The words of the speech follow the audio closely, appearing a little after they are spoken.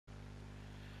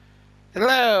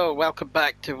Hello, welcome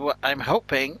back to what I'm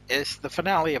hoping is the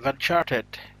finale of Uncharted.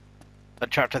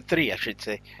 Uncharted 3, I should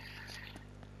say.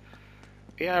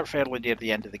 We are fairly near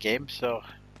the end of the game, so...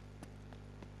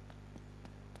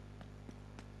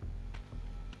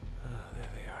 There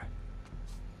they are.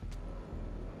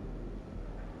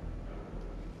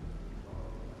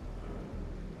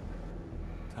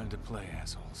 Time to play,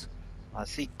 assholes. I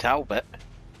see Talbot.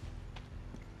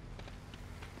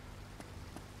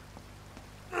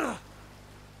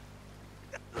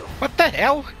 What the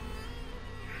hell?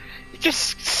 You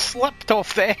just slipped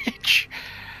off the edge.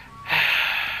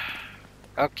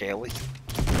 Okay, at least...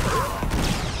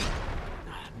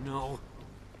 No.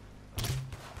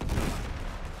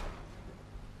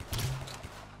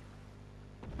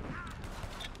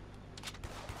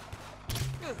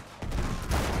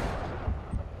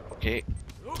 Okay.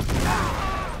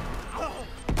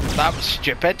 That was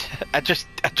stupid. I just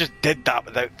did that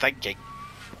without thinking.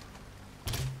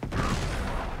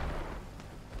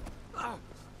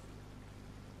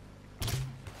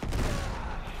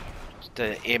 Just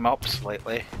to aim up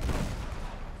slightly.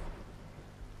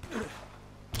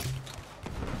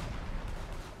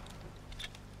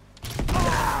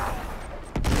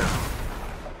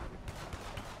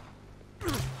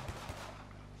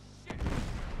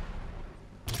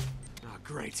 Oh,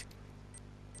 great.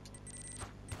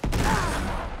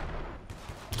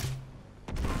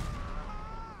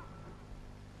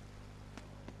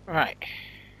 Right.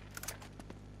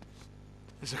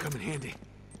 This'll come in handy.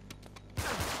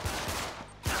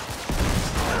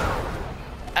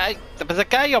 There was a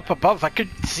guy up above, I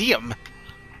couldn't see him.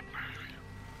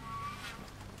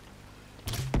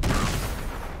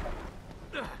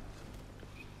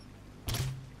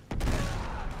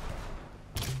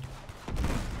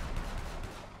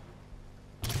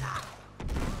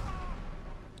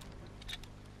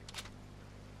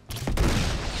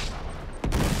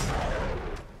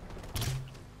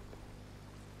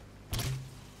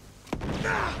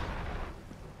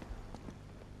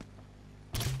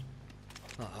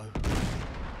 Uh-oh.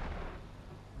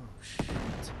 Oh, shit.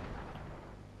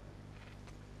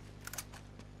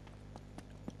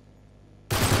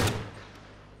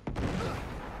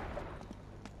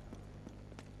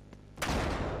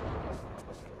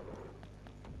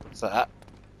 What's that?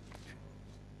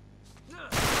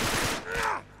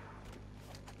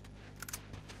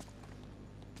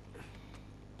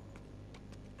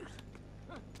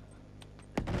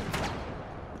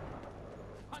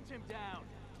 Hunt him down.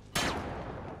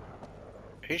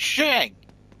 He's shooting!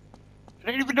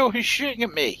 I don't even know who's shooting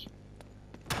at me.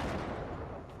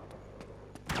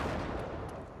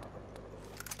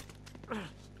 Flush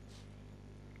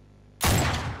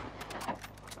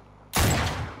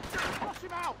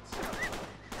him out.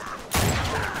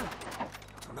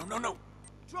 No, no, no.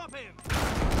 Drop him.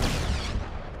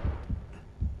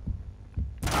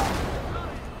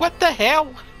 What the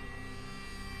hell?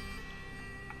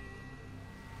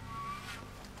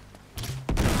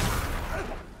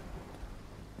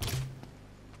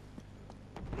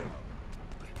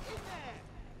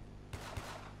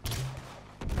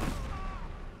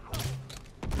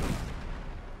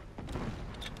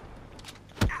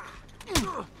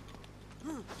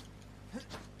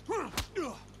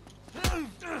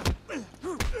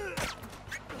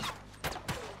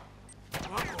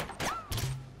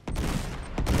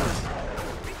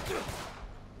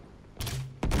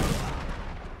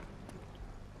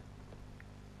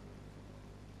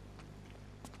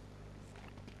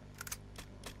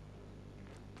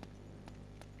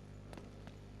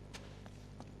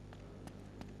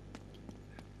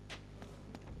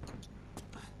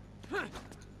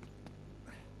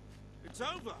 It's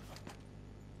over.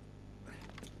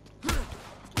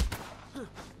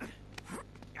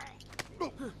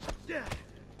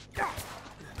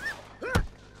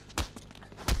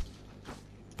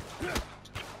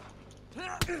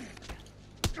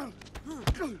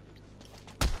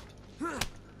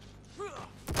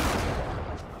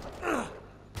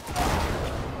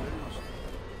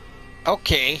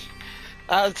 Okay.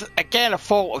 That's again a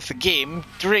fault of the game.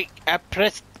 I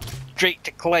pressed Drake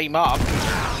to climb up.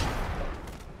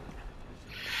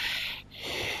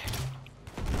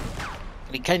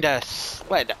 And he kinda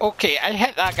slid. Okay, I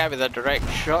hit that guy with a direct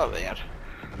shot there.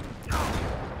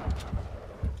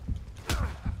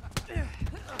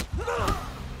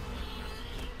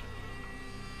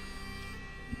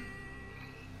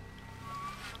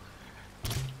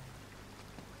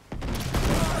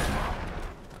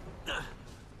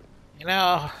 You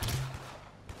know...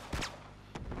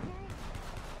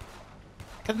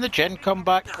 Can the gen come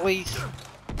back, please?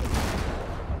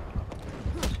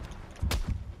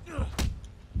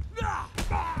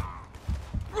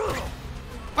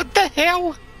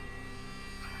 hell?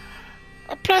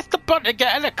 I pressed the button to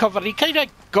get into cover. He kind of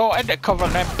got into cover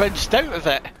and then bounced out of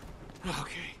it.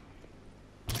 Okay.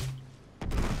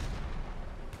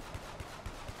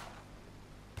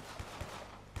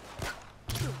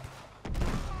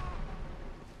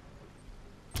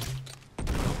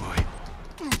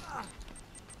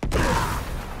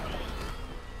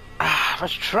 I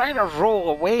was trying to roll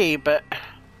away, but...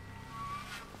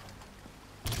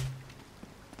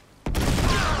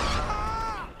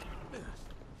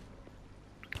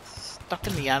 stuck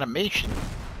in the animation.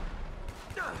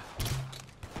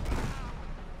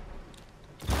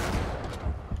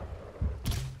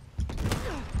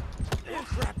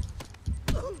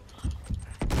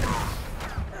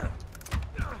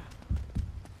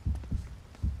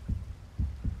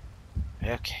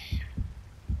 Okay.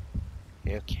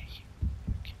 Okay.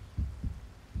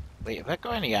 Wait, have I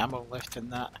got any ammo left in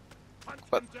that?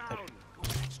 What?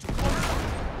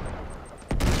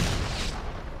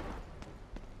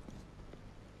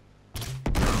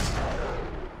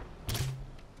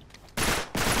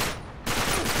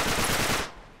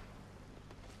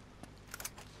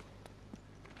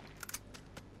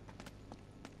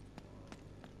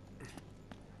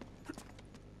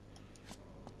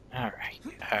 Alright,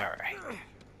 alright.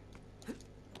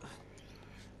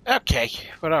 Okay,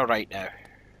 we're alright now.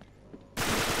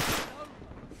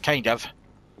 Kind of.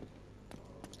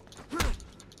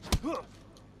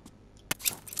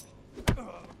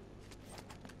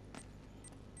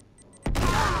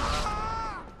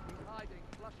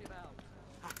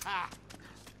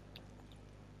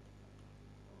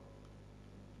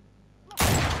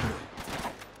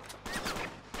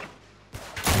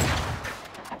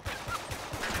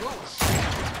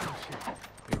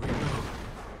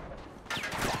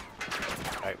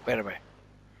 Right, where am I?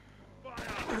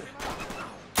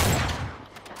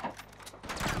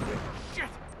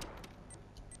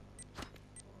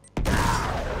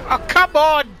 Oh, come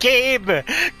on, game!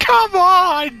 Come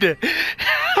on!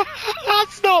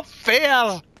 That's not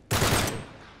fair!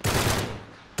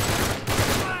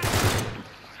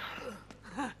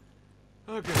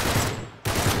 Okay.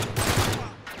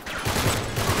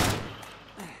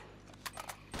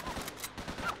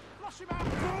 Flush him out!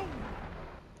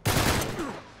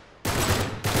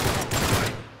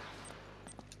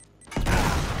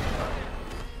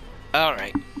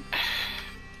 Alright.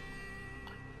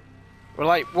 We're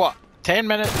like, what? 10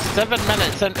 minutes? 7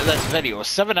 minutes into this video.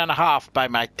 7.5 by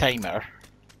my timer.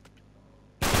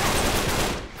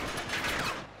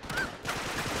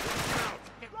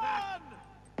 Run!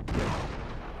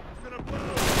 It's gonna blow!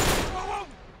 Whoa,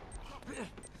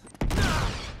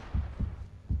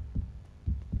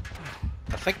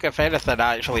 I think if anything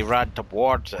I actually ran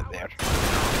towards it there.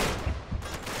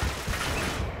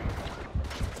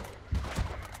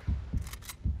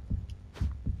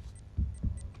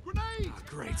 Grenade!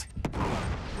 Great.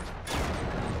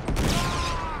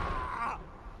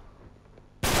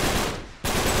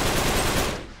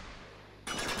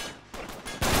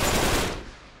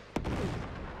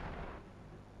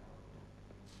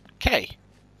 Okay.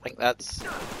 I think that's...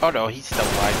 oh no, he's still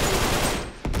alive.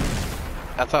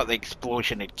 I thought the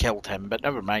explosion had killed him, but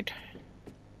never mind.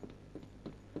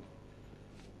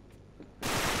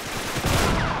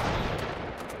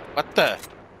 What the?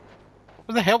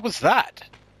 What the hell was that?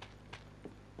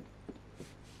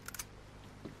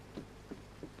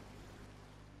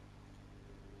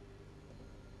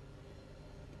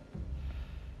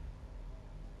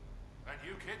 That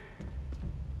you, kid?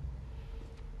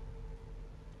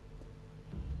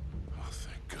 Oh,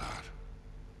 thank God.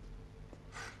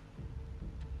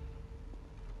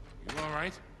 You all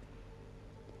right?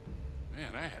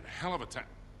 Man, I had a hell of a time.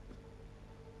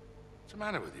 What's the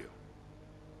matter with you?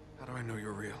 How do I know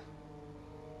you're real?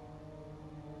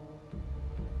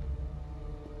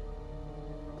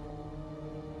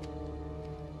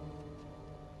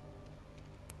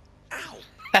 Ow!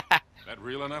 That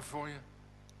real enough for you?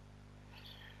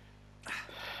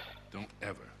 Don't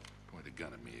ever point a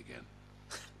gun at me again.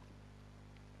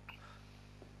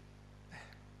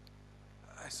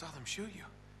 I saw them shoot you.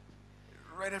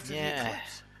 Right after Yeah. the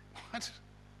eclipse. What?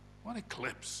 What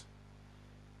eclipse?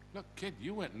 Look, kid,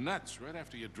 you went nuts right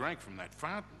after you drank from that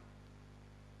fountain.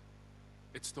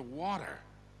 It's the water.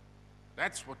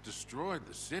 That's what destroyed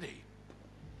the city.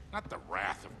 Not the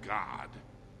wrath of God.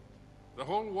 The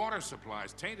whole water supply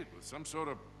is tainted with some sort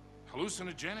of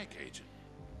hallucinogenic agent.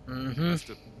 Must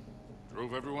have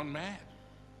drove everyone mad.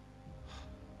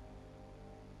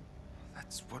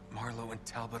 That's what Marlowe and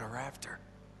Talbot are after.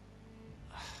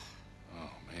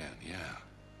 Oh, man, yeah.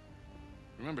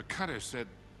 Remember, Cutter said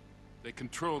they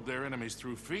controlled their enemies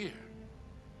through fear.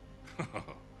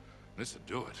 This'd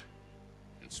do it.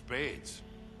 In spades.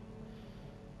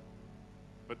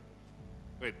 But,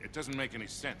 wait, it doesn't make any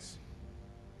sense.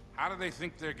 How do they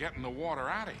think they're getting the water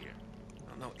out of here?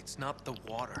 No, it's not the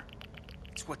water.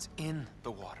 It's what's in the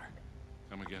water.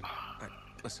 Come again?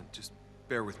 Listen, just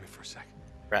bear with me for a second.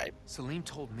 Right. Salim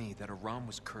told me that Aram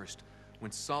was cursed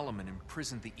when Solomon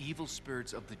imprisoned the evil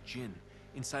spirits of the jinn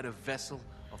inside a vessel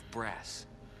of brass,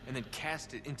 and then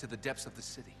cast it into the depths of the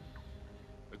city.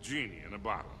 A genie in a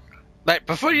bottle. Like,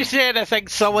 before you say anything,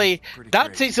 Sully,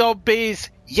 Nazi zombies,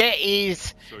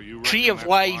 Yetis, So you reckon Tree of that's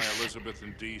Life. why Elizabeth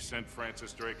and Dee sent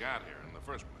Francis Drake out here in the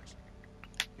first place?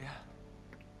 Yeah.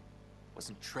 It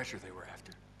wasn't treasure they were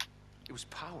after. It was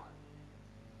power.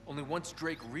 Only once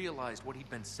Drake realized what he'd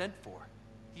been sent for,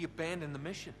 he abandoned the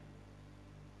mission.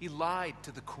 He lied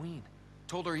to the Queen,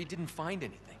 told her he didn't find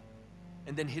anything,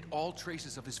 and then hid all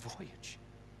traces of his voyage.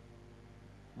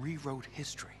 Rewrote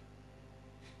history.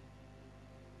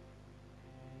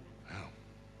 Well,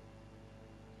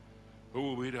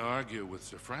 who are we to argue with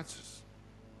Sir Francis?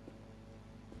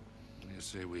 You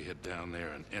say we head down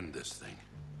there and end this thing,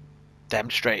 Damn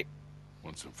straight.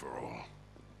 once and for all.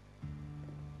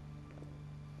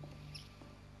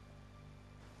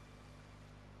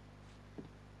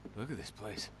 Look at this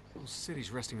place. The whole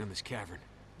city's resting on this cavern.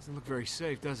 Doesn't look very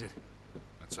safe, does it?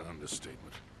 That's an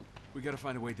understatement. We gotta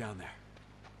find a way down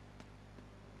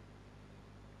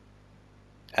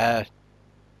there.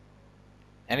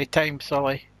 Anytime,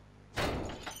 Sully.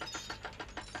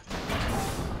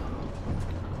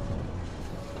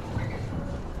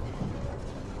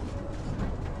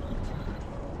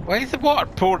 Why is the water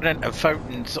pouring into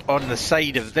fountains on the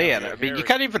side of there? I mean, you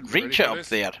can't even reach it up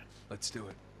there. Let's do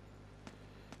it.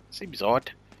 Seems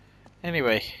odd.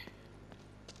 Anyway.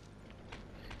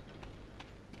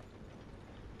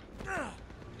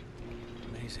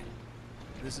 Amazing.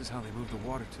 This is how they move the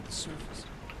water to the surface.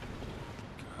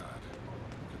 God,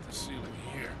 look at the ceiling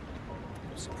here.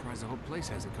 I'm surprised the whole place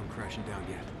hasn't come crashing down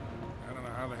yet. I don't know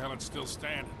how the hell it's still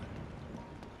standing.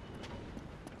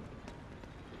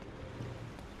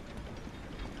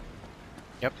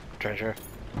 Yep, treasure.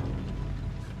 I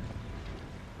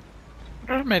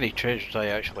wonder how many treasures I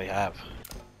actually have.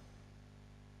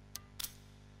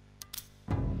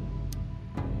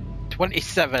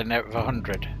 27 out of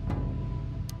 100.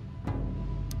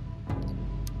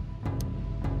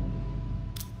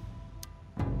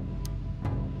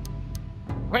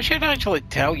 I should actually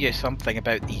tell you something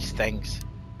about these things.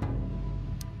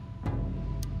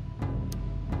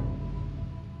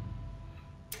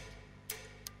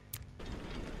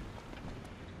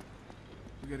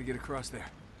 We gotta get across there.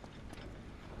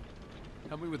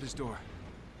 Help me with this door.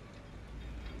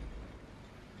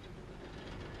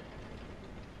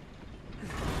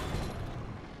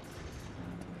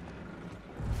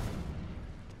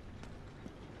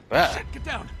 Ah. Shit, get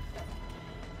down!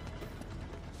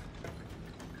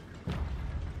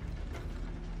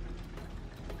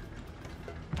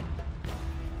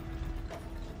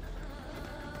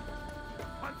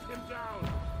 Hunt him down!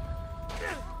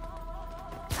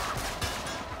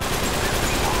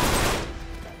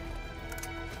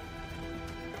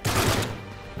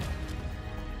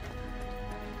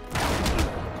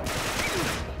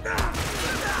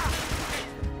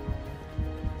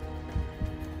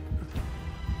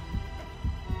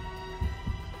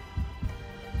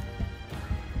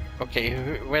 Okay,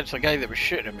 where's the guy that was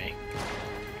shooting me?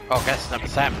 Oh, I guess that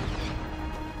was him.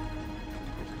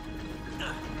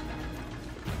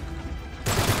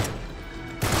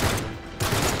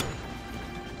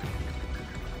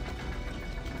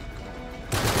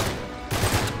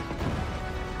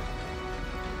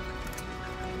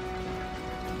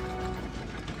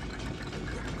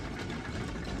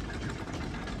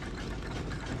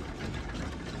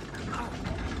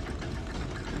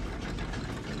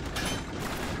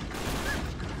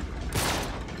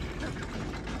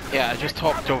 Yeah, I just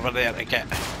hopped over there to get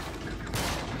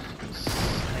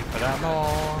sniper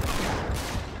ammo.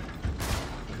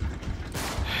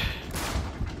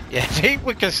 Yeah, they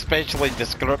look especially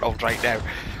disgruntled right now.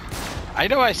 I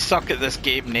know I suck at this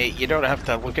game, Nate. You don't have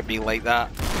to look at me like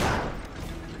that.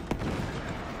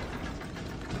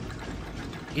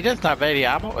 He doesn't have any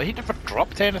ammo. He never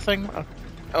dropped anything.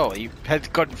 Oh, his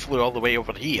gun flew all the way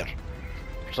over here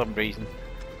for some reason.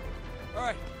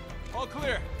 Alright, all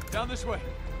clear. Down this way.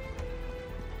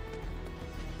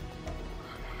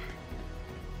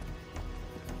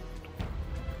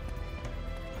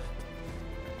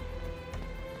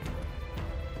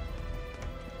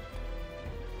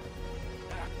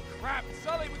 Crap,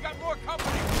 Sully, we got more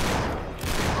company!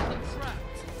 Trapped.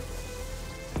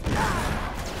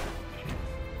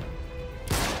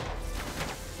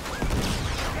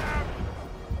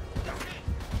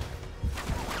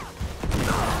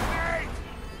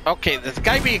 Okay, there's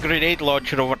gotta be a grenade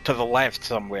launcher over to the left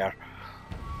somewhere.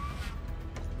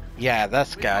 Yeah,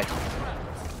 this guy.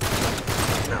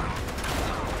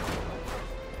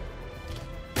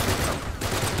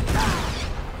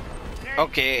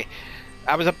 Okay,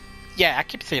 yeah, I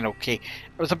keep saying okay.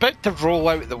 I was about to roll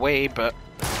out of the way, but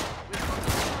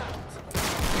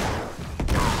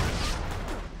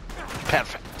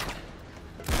perfect.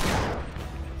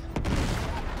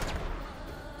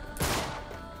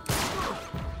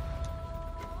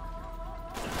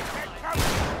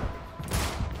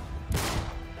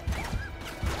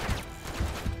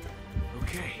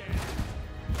 Okay.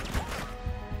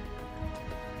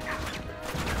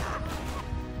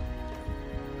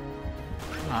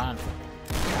 Come on.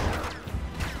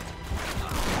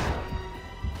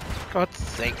 God's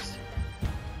sakes.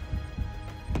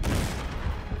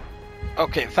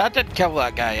 Okay, if that didn't kill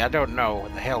that guy, I don't know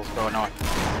what the hell's going on.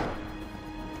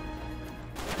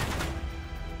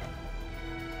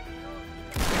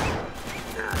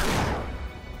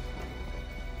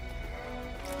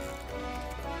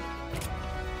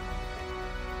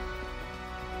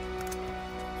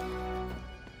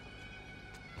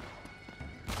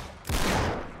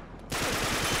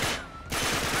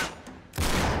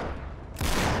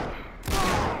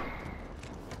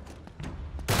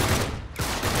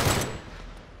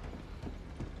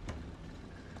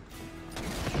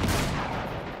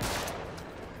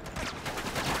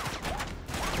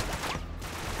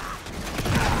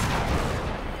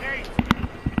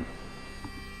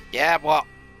 Yeah, well.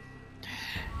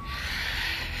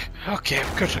 Okay,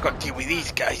 of course I've got to deal with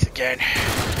these guys again.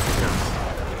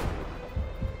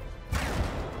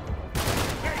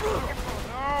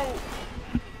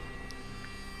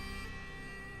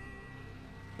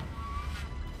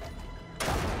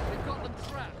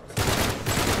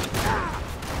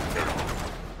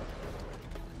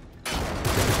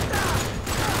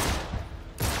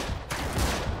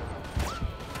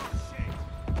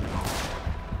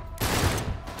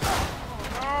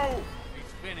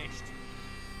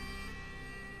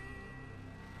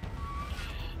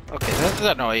 Okay, this is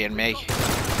annoying me.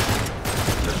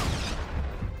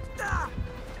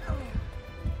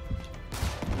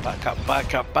 Back up,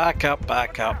 back up, back up,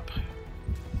 back up.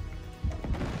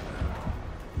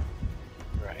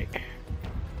 Right.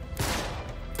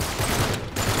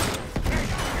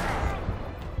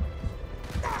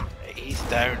 He's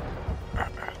down.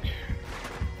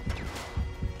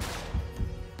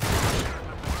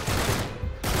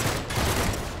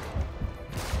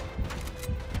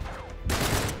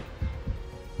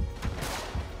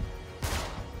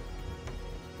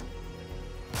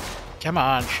 Come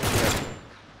on, shoot.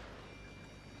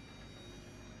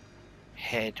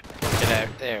 Head, poke it out.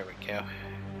 There we go.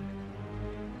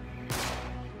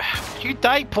 Would you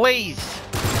die, please?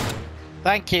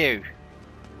 Thank you.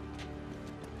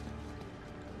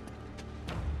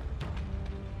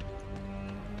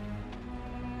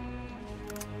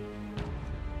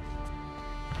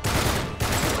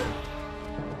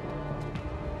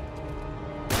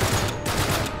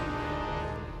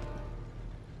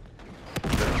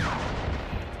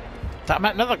 Damn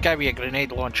it, another guy with a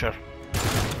grenade launcher.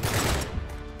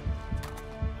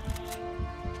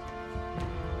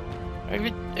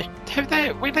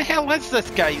 Where the hell is this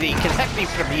guy that he can hit me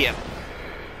from here?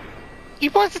 He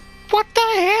was... What the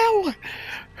hell?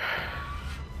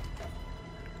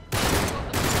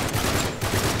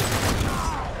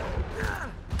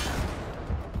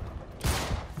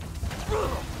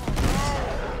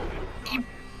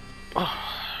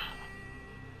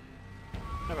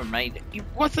 Never mind. He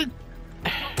wasn't...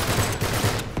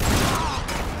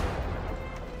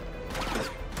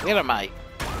 Where am I?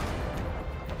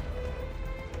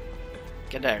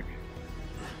 Get down.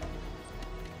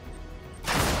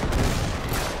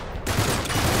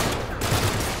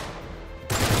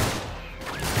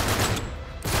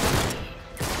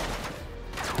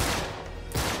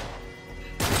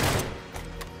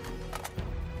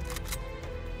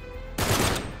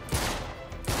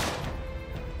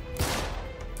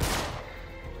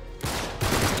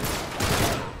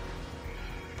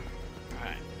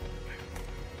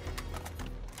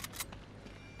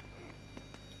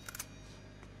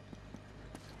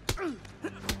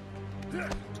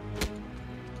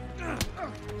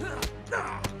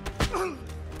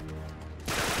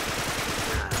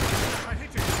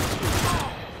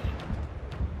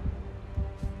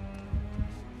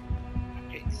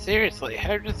 Seriously,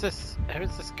 how is this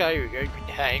guy going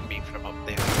to hang me from up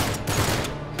there?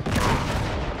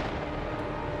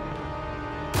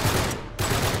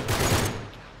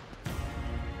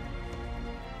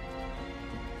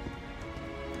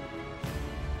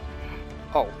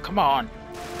 Oh, come on.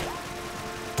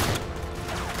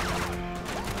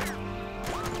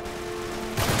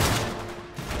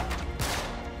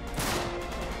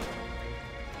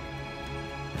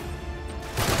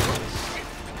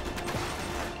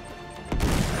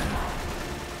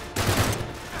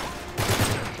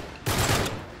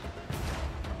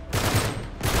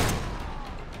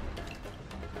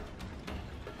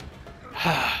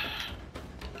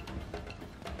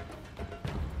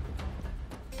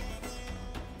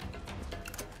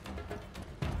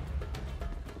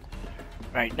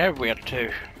 Right, now where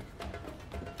to?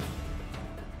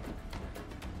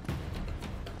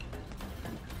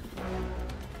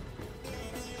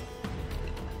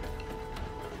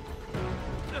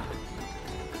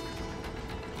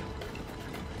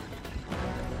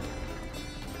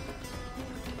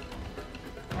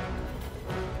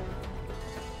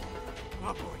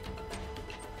 Oh boy.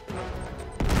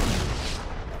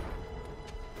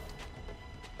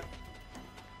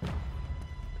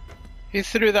 Who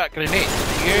threw that grenade?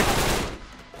 You?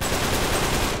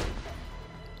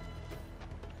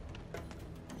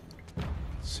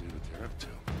 Let's see what they're up to.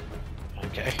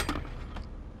 Okay.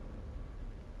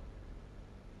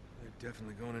 They're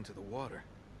definitely going into the water.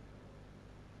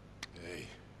 Hey.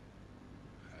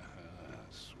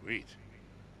 Sweet.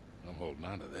 I'm holding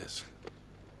on to this.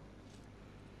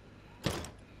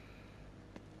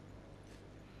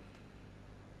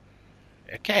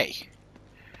 Okay.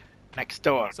 Next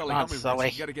door. Sully, Come on, help me with this.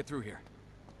 Sully. We gotta get through here.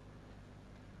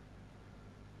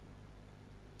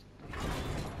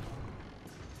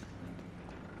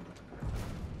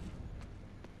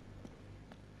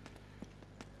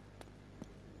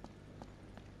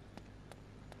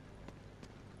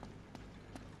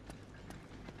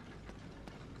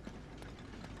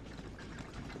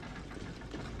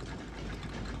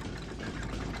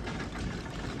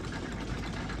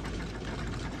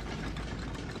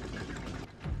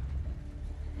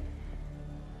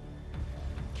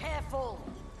 Careful.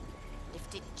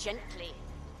 Lift it gently.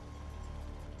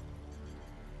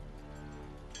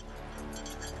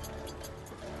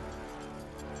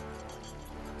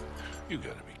 You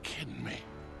gotta be kidding me.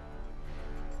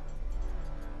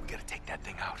 We gotta take that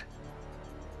thing out.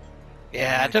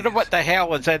 Yeah, I don't know what the hell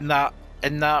was in that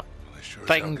Well, they sure as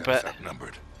hell thing, got but us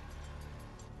outnumbered.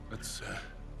 Let's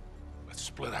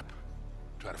split up.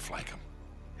 Try to flank them.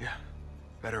 Yeah,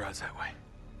 better odds that way.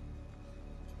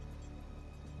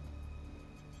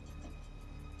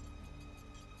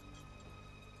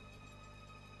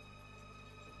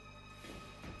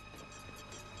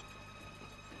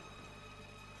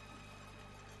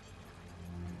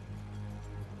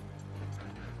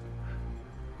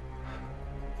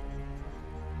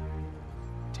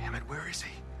 Damn it, where is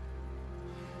he?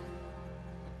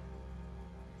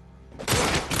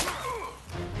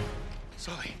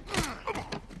 Sully!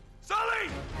 Sully!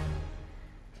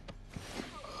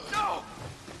 No!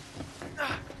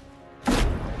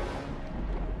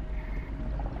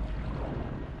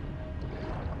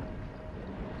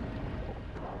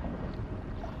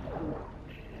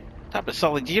 that was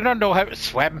Sully. Do you not know how to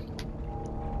swim?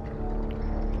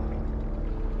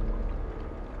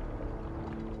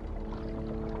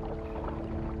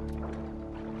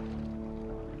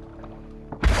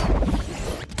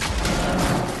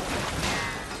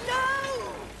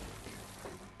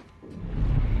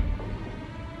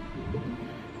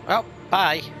 Well,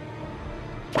 bye.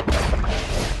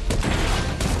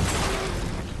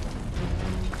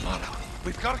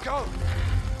 We've gotta go!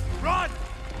 Run!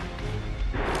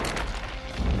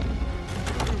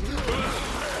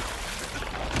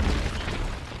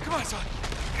 Come on, son.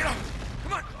 Get up.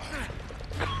 Come on.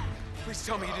 Please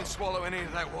tell me you didn't swallow any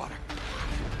of that water.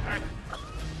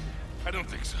 I don't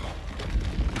think so.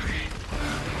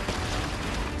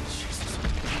 Jesus.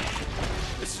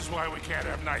 This is why we can't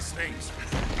have nice things.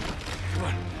 Come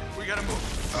on. We gotta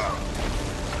move.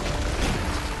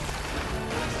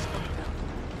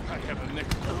 I have a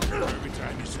nickel every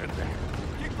time you said that.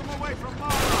 Keep them away from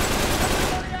Mara.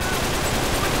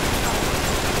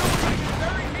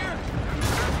 They're in here.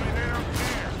 Apparently they don't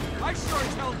care. I sure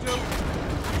as hell do.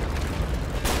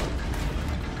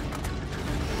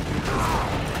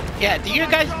 Yeah, do you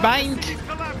guys mind?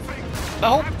 The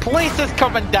whole place is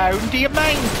coming down. Do you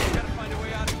mind? Gotta find a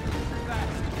way out of here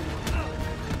fast.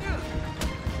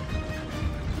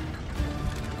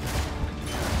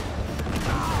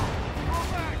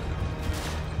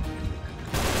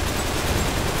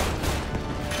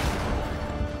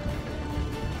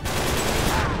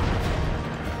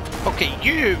 Okay,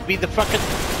 you be the fucking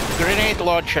grenade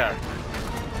launcher.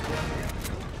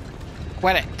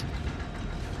 Quit it.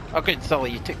 Oh good,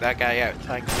 Sully, you took that guy out,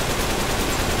 thanks.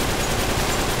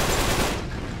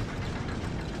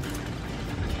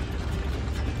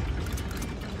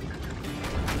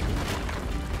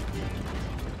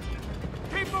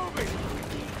 Keep moving.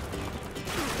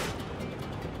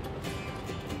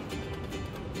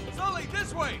 Sully,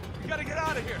 this way. We gotta get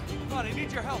out of here. Come on, I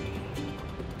need your help.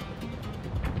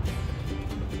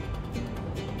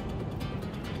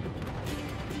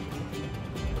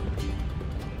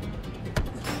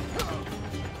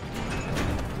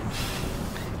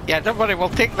 Yeah, don't worry, we'll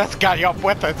take this guy up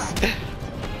with us. Get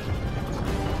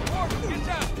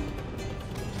down.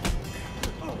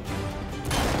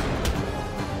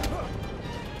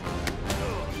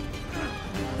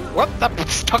 What? I'm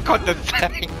stuck on the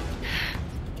thing.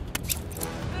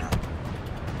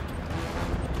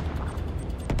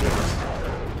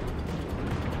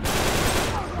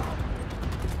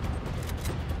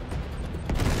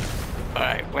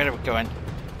 Alright, where are we going?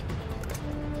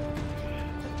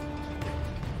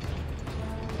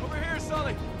 Over here,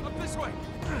 Sully. Up this way.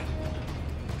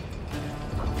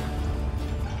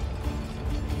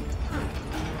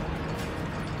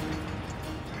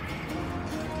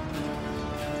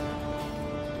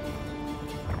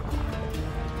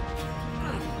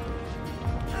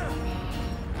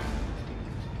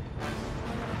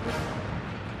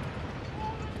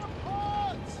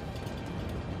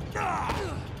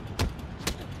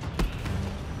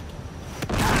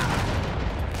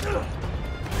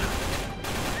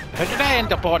 How did I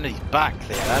end up on his back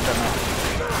there? I don't know.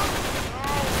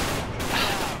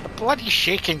 The bloody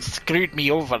shaking screwed me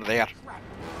over there.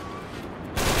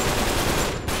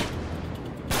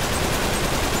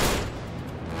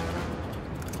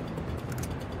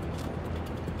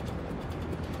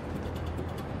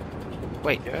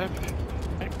 Wait,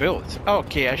 my bullets.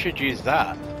 Okay, I should use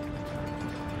that.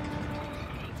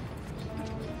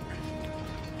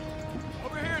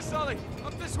 Over here, Sully.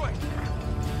 Up this way.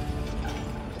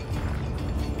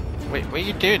 Wait, what are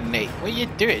you doing, Nate? What are you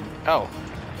doing? Oh.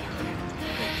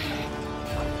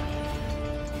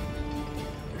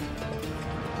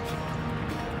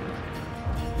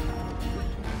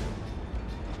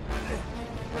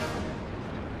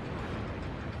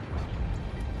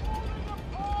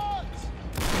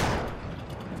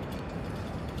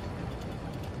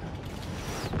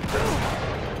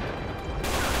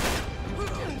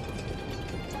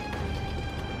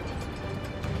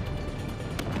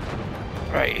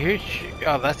 Right, who's...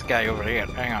 Oh, this guy over here.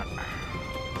 Hang on.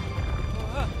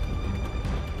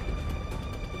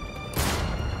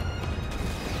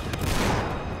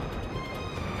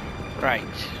 Right.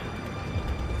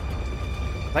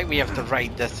 I think we have to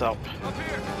ride this up. Up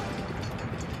here.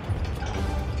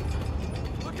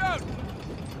 Look out.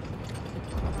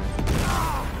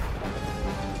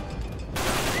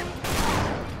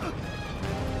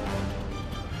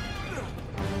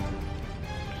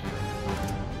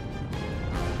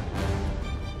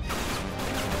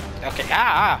 Okay,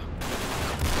 ah!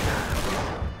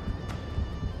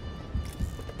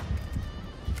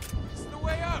 This is the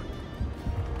way out.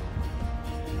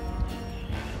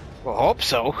 Well, hope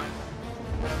so.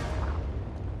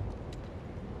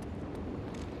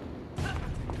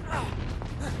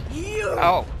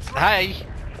 Oh, hi.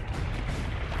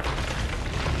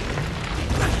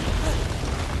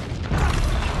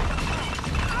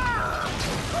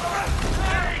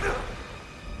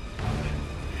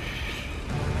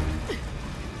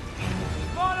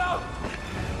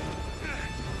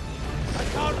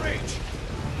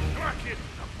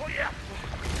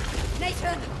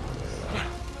 Nathan!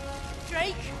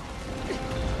 Drake!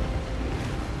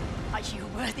 Are you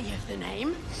worthy of the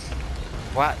name?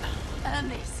 What? Earn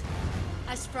this,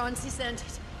 as Francis earned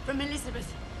it from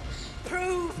Elizabeth.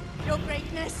 Prove your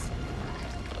greatness.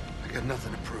 I got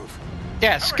nothing to prove.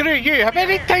 Yeah, screw you. How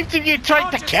many times have you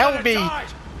tried to kill me? The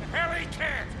hell he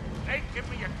can't! Ain't give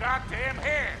me your goddamn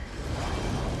hand!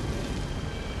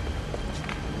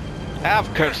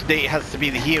 Of course, Nate has to be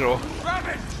the hero. Run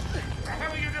it! What the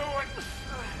hell are you doing?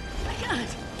 I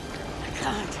can't. I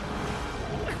can't.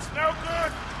 It's no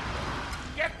good!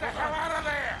 Get the hell out of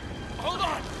there! Hold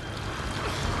on!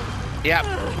 Yep.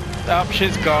 Oh,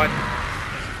 she's gone.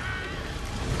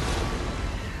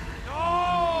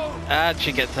 No! And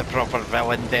she gets a proper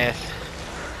villain death.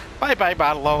 Bye bye,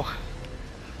 Marlowe.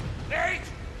 Nate!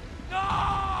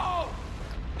 No!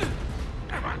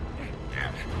 Come on.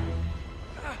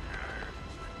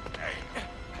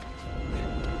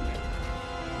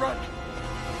 Run.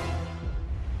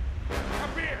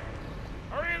 Up here!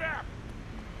 Hurry it up!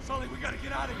 Sully, we gotta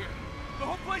get out of here. The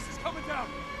whole place is coming down.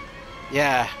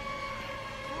 Yeah.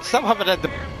 Some have it in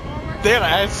the... There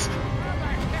it is.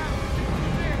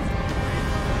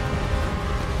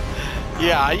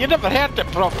 Yeah, you never heard it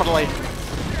properly.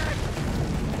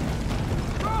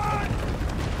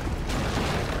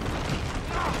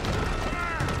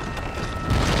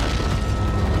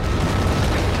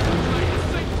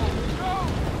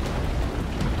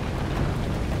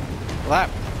 That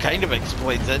kind of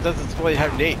explains it. It doesn't explain how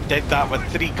Nate did that with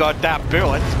 3 goddamn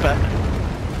bullets, but...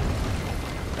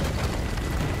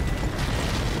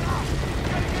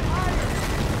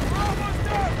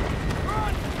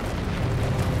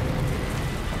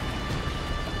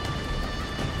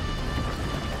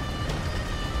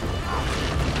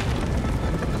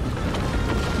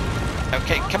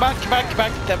 Okay, come on, come on, come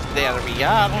on. There we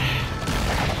are.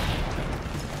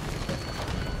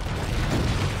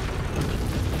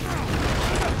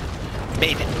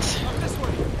 Made it. This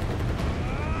way.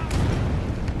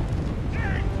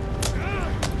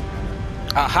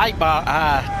 Hi,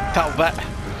 Talbot.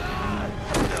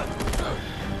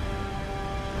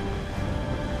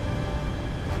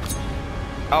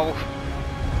 Oh.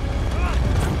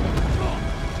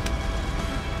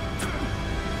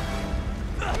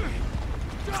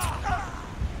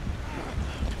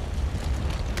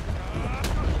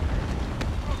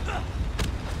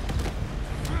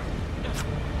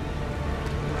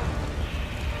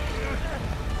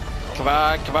 Come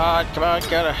on, come on, come on,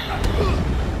 get her.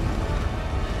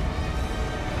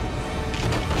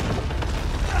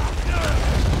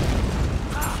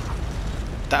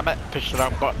 Damn it, pushed the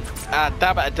wrong button. Ah,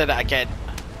 damn it, I did it again.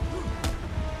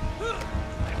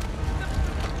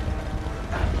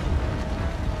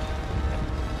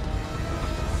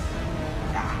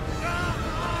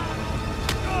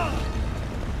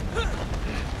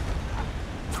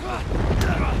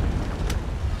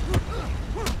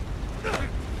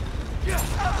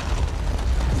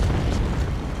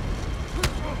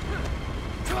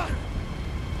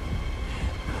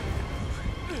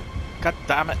 God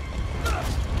damn it.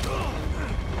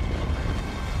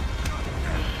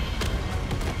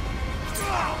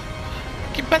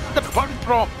 Keep missing the button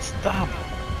prompts, damn.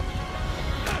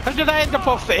 How did I end up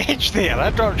off the edge there?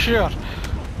 I'm not sure.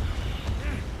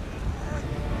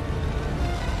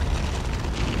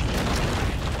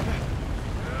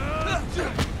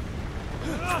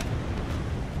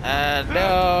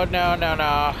 No, no, no,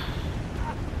 no.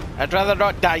 I'd rather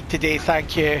not die today,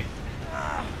 thank you.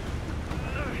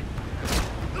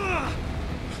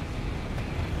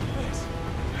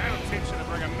 That'll teach you to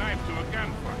bring a knife to a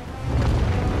gunfight.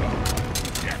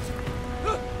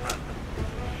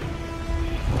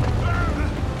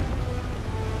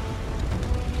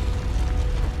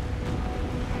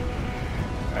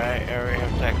 Right, here we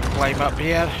have to climb up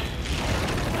here.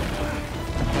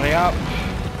 Hurry up.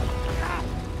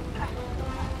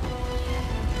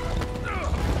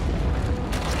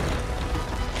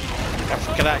 If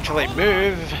we can actually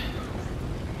move.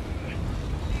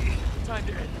 Time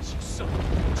to end this, you son of a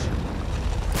bitch.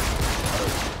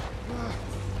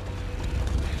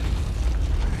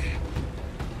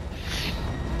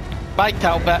 Bye,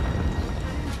 Talbot.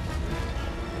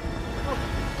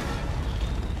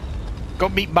 Go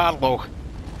meet Marlowe.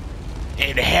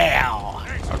 In hell.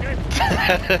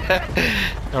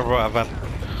 Or whatever.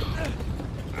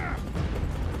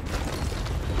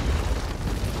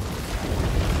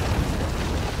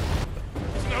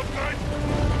 No good.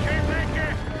 Can't make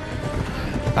it.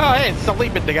 Oh, hey, it's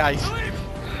Salim and the guys.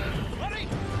 Buddy,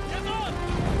 get on!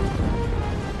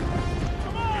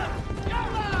 Come on!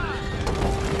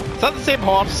 Yalla! Is that the same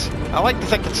horse? I like to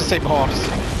think it's the same horse.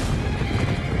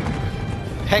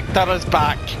 Hector is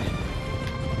back.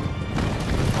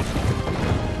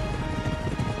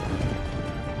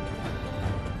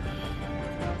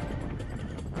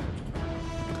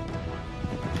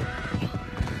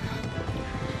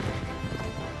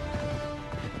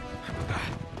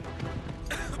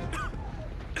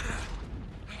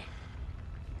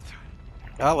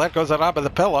 Well, there goes a rab of the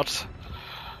pillars.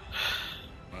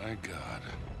 My God.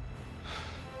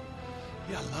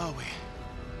 Yalawi.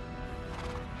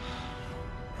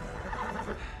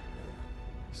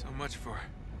 So much for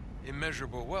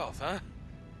immeasurable wealth, huh?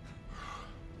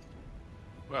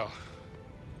 Well,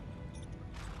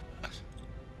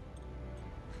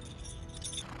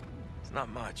 It's not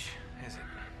much, is it?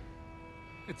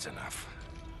 it's enough.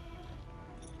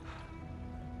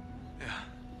 Yeah.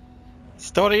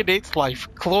 Story needs life.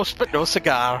 Close but no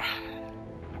cigar.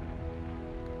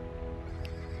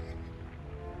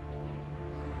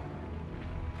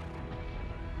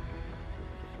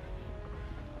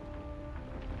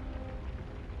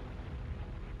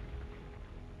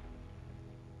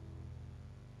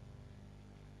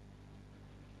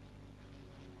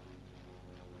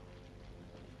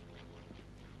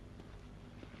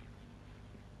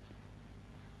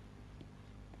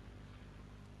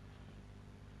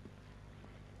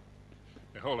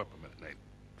 Hey, hold up a minute, Nate.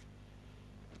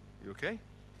 You okay?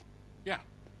 Yeah.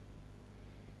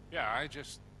 Yeah, I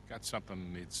just got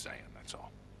something needs saying, that's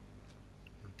all.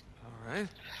 All right.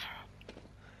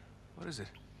 What is it?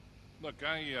 Look,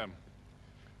 I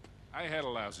had a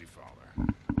lousy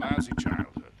father. Lousy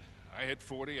childhood. I hit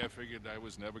 40, I figured I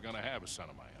was never gonna have a son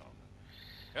of my own.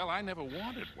 Hell, I never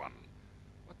wanted one.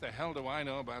 What the hell do I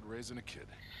know about raising a kid?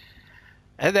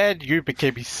 And then you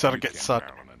became his You surrogate came son.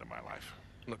 barreling into my life.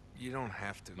 Look, you don't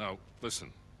have to. No,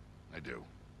 listen, I do.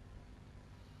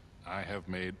 I have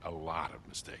made a lot of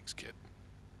mistakes, kid.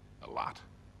 A lot.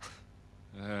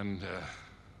 And,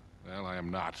 well, I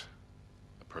am not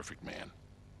a perfect man.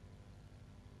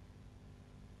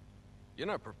 You're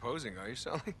not proposing, are you,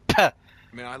 Sully? Puh. I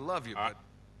mean, I love you, but...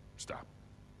 Stop.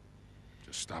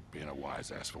 Just stop being a wise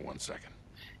ass for 1 second.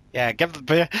 Yeah, give the long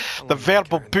the have you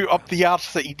verbal carrying boot that up around? the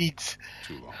arse that he needs.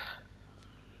 Too long.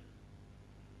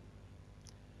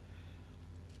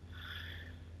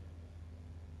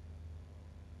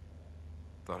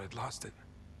 Thought I'd lost it.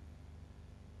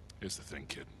 Here's the thing,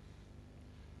 kid.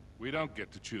 We don't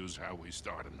get to choose how we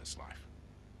start in this life.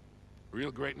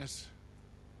 Real greatness,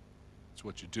 it's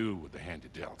what you do with the hand you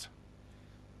dealt.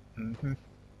 Mm-hmm.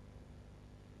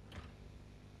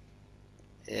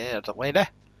 Yeah, the lady.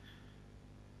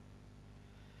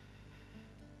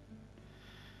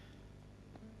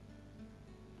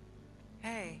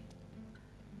 Hey,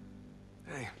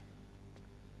 Hey.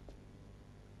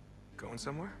 Going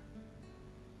somewhere?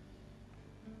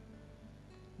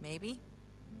 maybe?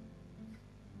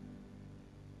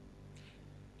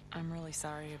 I'm really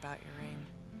sorry about your ring.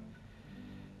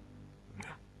 No.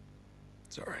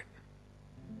 It's all right.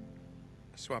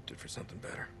 I swapped it for something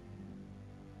better.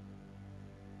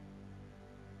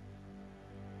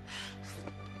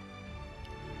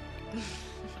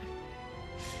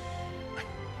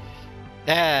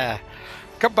 Yeah.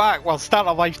 Come back, we'll start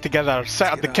a life together, sit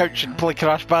on the get out of couch here, and huh? play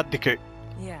Crash Bandicoot.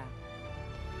 Yeah.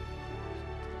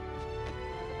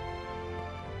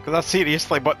 Because that's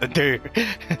seriously what they do.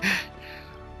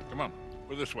 Come on,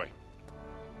 we're this way.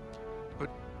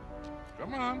 But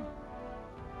Come on.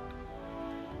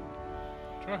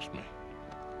 Trust me.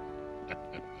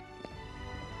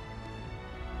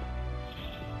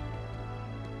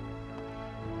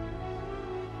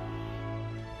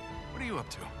 what are you up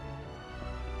to?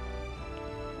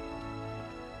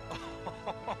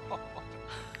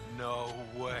 No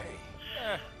way.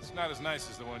 It's not as nice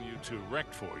as the one you two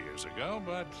wrecked 4 years ago,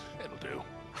 but it'll do.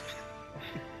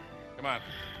 Come on.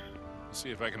 Let's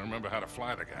see if I can remember how to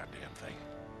fly the goddamn thing.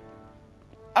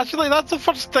 Actually, that's the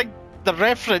first thing, the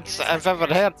reference I've ever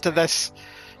heard to this,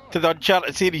 to the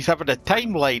Uncharted series having a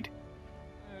timeline.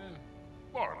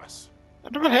 More or less.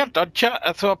 I've never heard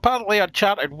Uncharted, so apparently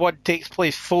Uncharted 1 takes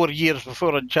place 4 years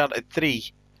before Uncharted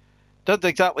 3. Doesn't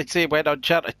exactly say when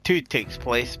Uncharted 2 takes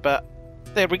place, but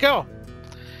there we go.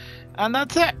 And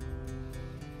that's it.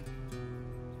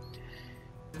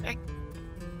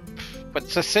 But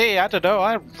to say, I don't know,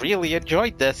 I really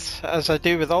enjoyed this, as I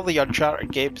do with all the Uncharted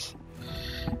games.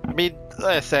 I mean,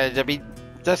 like I said,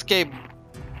 this game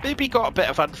maybe got a bit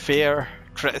of unfair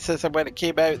criticism when it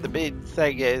came out. The main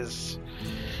thing is,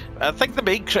 I think the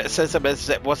main criticism is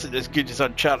it wasn't as good as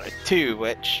Uncharted 2,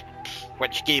 which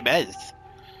game is.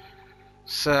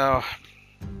 So...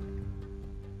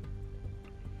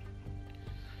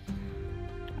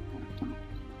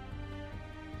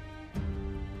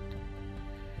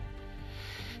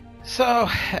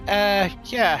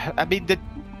 yeah, I mean, the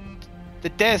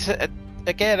desert,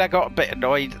 again, I got a bit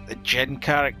annoyed at the Jin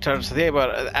characters. The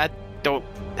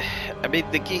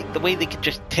way they could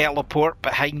just teleport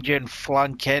behind you and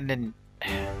flank in, and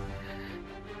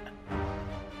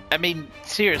I mean,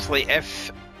 seriously,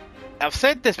 if I've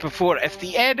said this before, if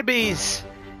the enemies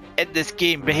in this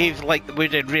game behaved like they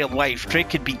would in real life, Drake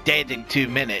could be dead in 2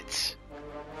 minutes.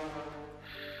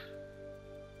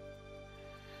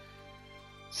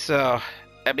 So,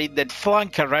 I mean, they'd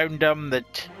flank around him, they'd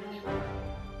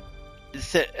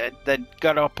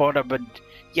gun up on him, and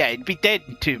yeah, he'd be dead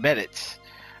in 2 minutes.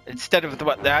 Instead of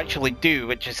what they actually do,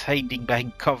 which is hiding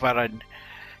behind cover and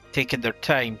taking their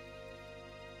time.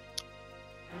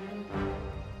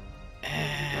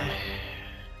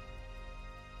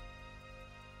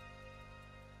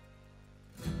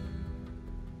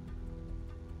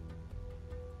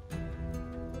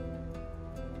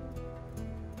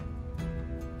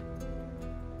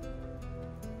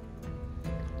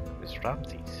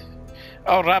 Ramses.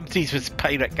 Oh, Ramses was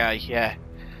pirate guy, yeah.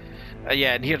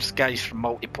 Yeah, and here's guys from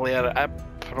multiplayer. I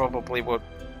probably would...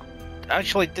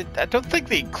 Actually, I don't think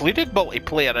they included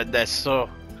multiplayer in this, so...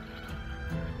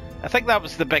 I think that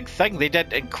was the big thing. They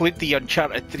didn't include the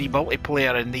Uncharted 3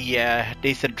 multiplayer in the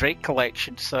Nathan Drake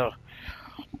collection, so...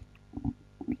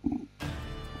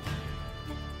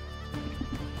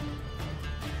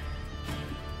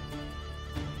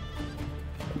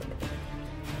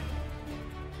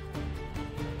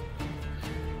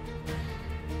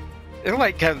 I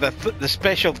like how the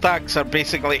special thanks are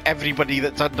basically everybody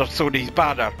that's under Sony's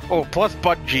banner. Oh, plus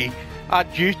Bungie and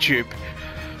YouTube.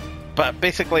 But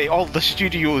basically all the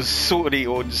studios Sony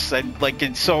owns, and like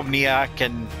Insomniac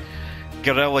and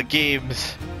Guerrilla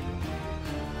Games.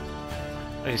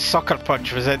 Sucker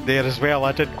Punch was in there as well,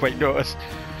 I didn't quite notice.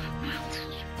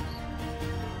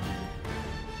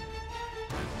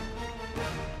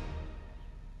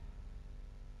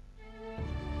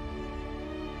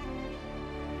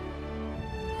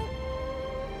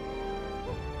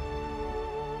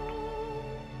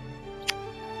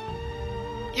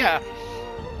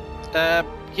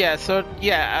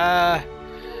 yeah.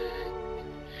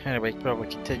 Anyway, probably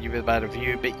continue with my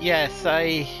review, but yes,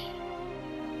 I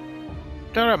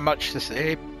don't have much to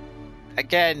say.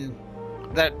 Again,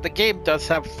 the game does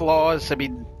have flaws. I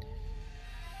mean,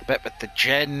 the bit with the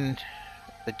gin,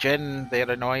 they're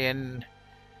annoying.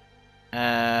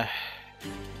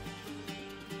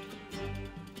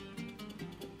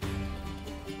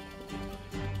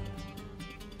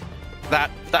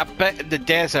 That bit in the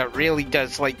desert really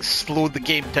does like slow the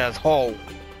game to a halt.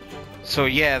 So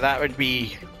yeah, that would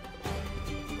be,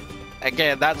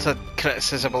 again, that's a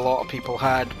criticism a lot of people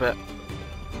had, but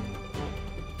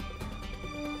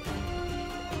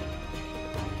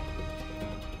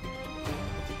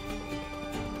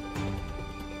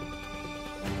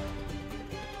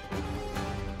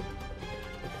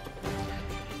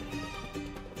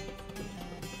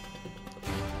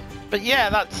yeah,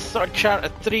 that's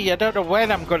Uncharted 3. I don't know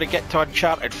when I'm going to get to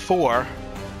Uncharted 4.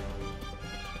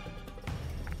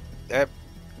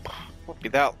 Won't be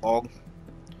that long.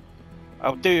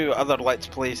 I'll do other Let's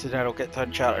Plays and then I'll get to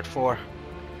Uncharted 4.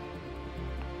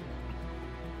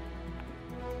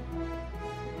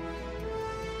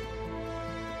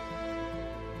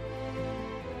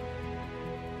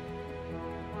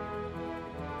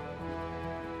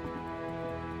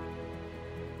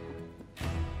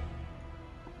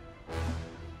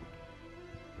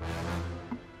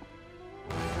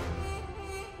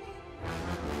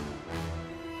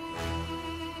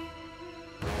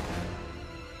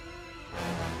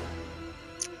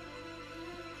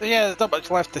 So yeah, there's not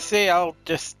much left to say. I'll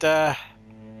just, once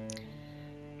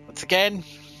again,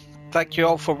 thank you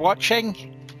all for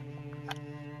watching.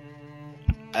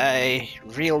 I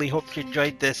really hope you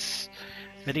enjoyed this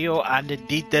video and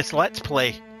indeed this Let's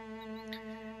Play.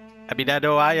 I mean, I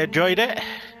know I enjoyed it.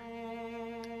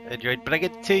 I enjoyed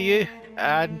bringing it to you,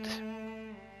 and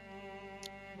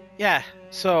yeah,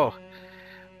 so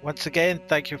once again,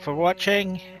 thank you for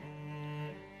watching,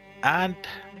 and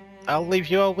I'll leave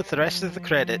you all with the rest of the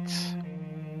credits.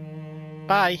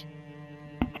 Bye.